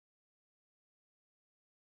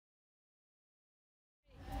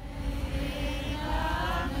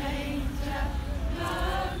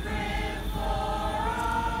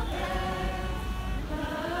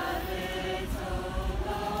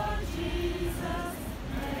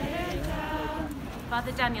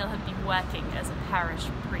Father Daniel had been working as a parish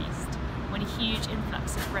priest when a huge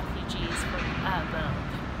influx of refugees from Erbil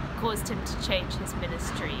caused him to change his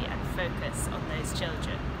ministry and focus on those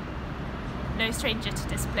children. No stranger to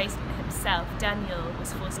displacement himself, Daniel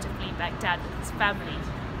was forced to flee Baghdad with his family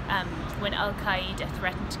when Al-Qaeda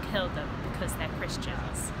threatened to kill them because they're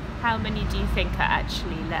Christians. How many do you think are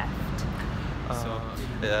actually left?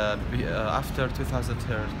 After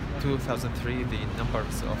 2003, the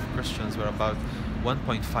numbers of Christians were about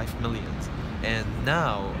 1.5 million. And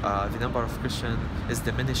now the number of Christians is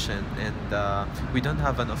diminishing, and we don't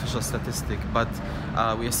have an official statistic, but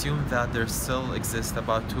we assume that there still exist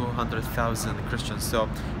about 200,000 Christians. So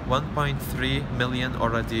 1.3 million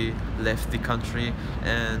already left the country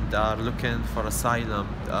and are looking for asylum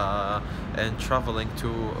and traveling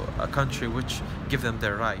to a country which give them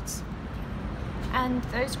their rights. And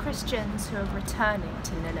those Christians who are returning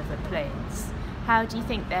to Nineveh Plains, how do you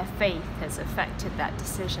think their faith has affected that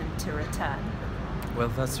decision to return? Well,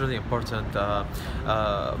 that's really important.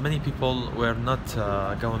 Many people were not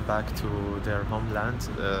going back to their homeland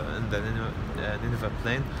in the Nineveh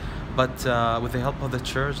Plain, but with the help of the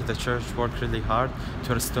church worked really hard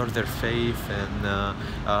to restore their faith, and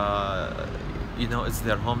it's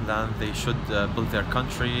their homeland. They should build their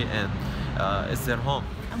country, and it's their home.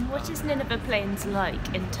 And what is Nineveh Plains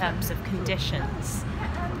like in terms of conditions?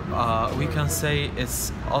 We can say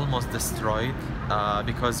it's almost destroyed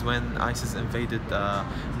because when ISIS invaded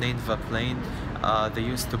Nineveh Plain, they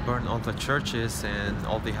used to burn all the churches and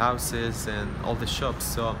all the houses and all the shops,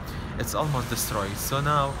 so it's almost destroyed. So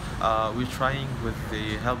now we're trying, with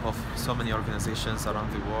the help of so many organizations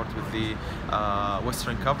around the world, with the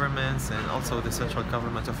Western governments and also the central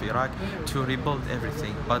government of Iraq, to rebuild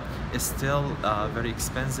everything, but it's still very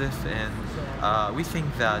expensive, and we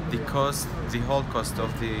think that the whole cost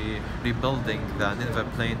of the rebuilding the Nineveh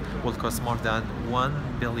Plain will cost more than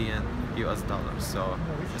 $1 billion. So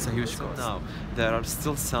it's a huge cost. Now there are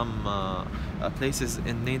still some places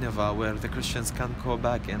in Nineveh where the Christians can't go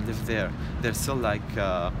back and live there. There's still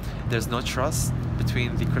there's no trust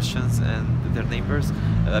between the Christians and their neighbors,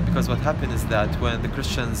 because what happened is that when the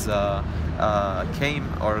Christians came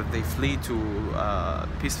or they flee to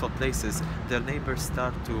peaceful places, their neighbors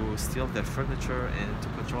start to steal their furniture and to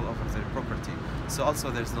control over their property. So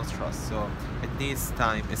also there's no trust. So it needs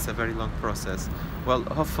time. It's a very long process. Well,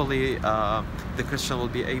 hopefully the Christian will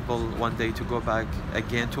be able one day to go back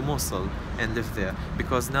again to Mosul and live there,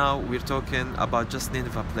 because now we're talking about just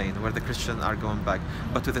Nineveh Plain where the Christians are going back,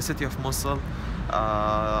 but to the city of Mosul,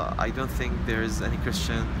 I don't think there is any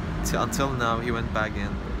Christian until now. He went back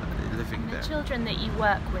and living there. The children that you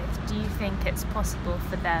work with, do you think it's possible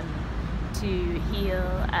for them to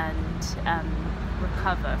heal and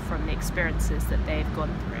recover from the experiences that they've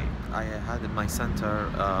gone through? I had in my center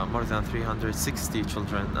more than 360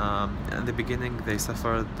 children. In the beginning, they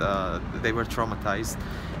suffered, they were traumatized,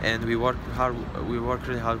 and we work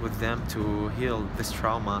really hard with them to heal this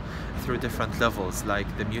trauma through different levels, like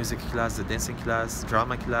the music class, the dancing class,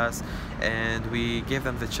 drama class, and we gave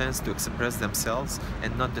them the chance to express themselves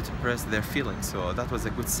and not to suppress their feelings. So that was a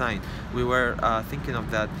good sign. We were thinking of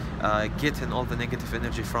that, getting all the negative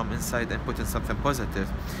energy from inside and putting something positive,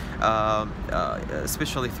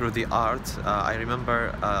 especially through the art. I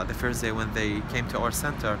remember the first day when they came to our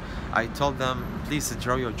center, I told them, please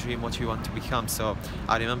draw your dream, what you want to become. So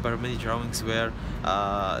I remember many drawings where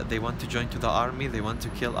they want to join to the army, they want to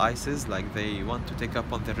kill ISIS, like they want to take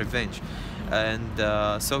up on their revenge.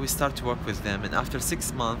 And so we start to work with them, and after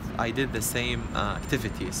 6 months I did the same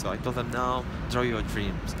activity. So I told them, now draw your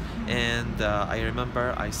dreams. And I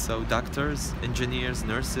remember I saw doctors, engineers,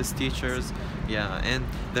 nurses, teachers, yeah, and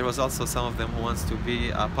there was also some of them who wants to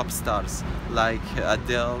be pop stars, like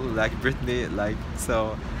Adele, like Britney,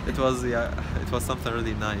 so it was something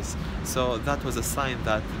really nice. So that was a sign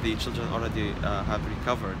that the children already have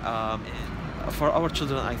recovered. For our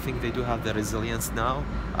children, I think they do have the resilience now.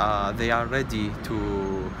 They are ready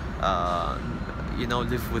to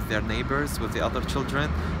live with their neighbors, with the other children,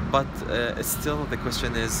 but still the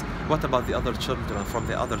question is, what about the other children from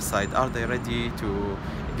the other side? Are they ready to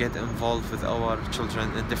get involved with our children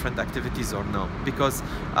in different activities or no? Because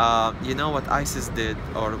what ISIS did,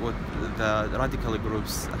 or what the radical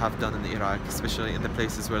groups have done in Iraq, especially in the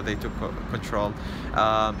places where they took control,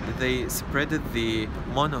 they spreaded the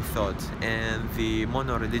mono-thought and the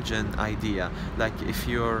mono-religion idea. Like, if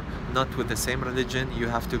you're not with the same religion, you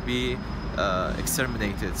have to be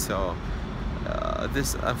exterminated. So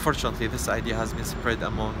unfortunately, this idea has been spread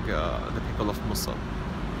among the people of Mosul.